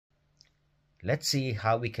Let's see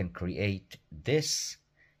how we can create this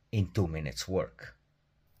in 2 minutes work.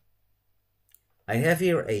 I have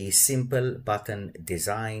here a simple button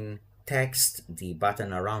design text, the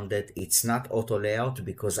button around it. It's not auto layout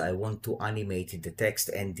because I want to animate the text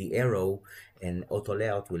and the arrow, and auto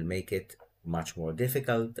layout will make it much more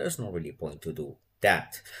difficult. There's no really point to do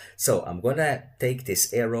that. So I'm gonna take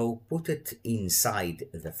this arrow, put it inside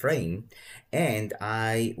the frame, and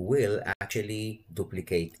I will actually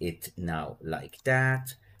duplicate it now like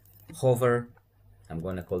that. Hover, I'm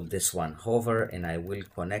gonna call this one hover, and I will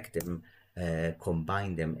connect them,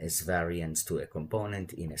 combine them as variants to a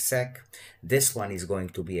component in a sec. This one is going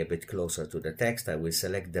to be a bit closer to the text. I will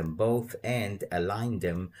select them both and align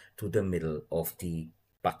them to the middle of the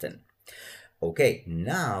button. Okay,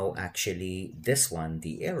 now actually this one,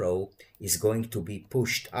 the arrow, is going to be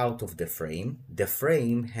pushed out of the frame. The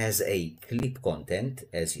frame has a clip content,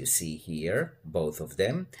 as you see here, both of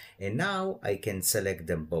them. And now I can select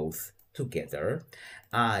them both together.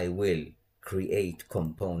 I will create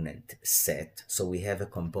component set. So we have a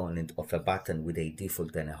component of a button with a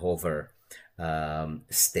default and a hover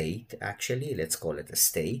state, actually. Let's call it a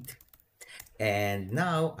state. And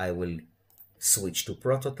now I will switch to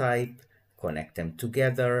prototype, connect them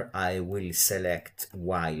together. I will select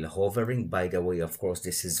while hovering. By the way, of course,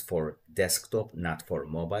 this is for desktop, not for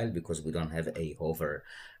mobile, because we don't have a hover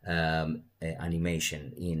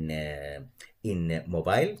animation in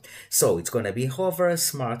mobile. So it's going to be hover,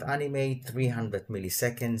 smart animate, 300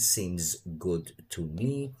 milliseconds seems good to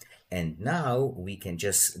me. And now we can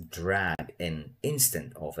just drag an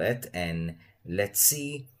instant of it, and let's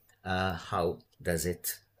see how does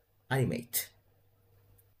it animate.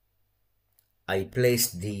 I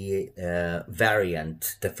placed the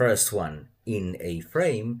variant, the first one, in a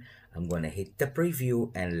frame. I'm going to hit the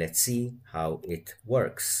preview and let's see how it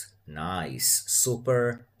works. Nice,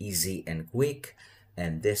 super easy and quick.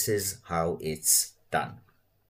 And this is how it's done.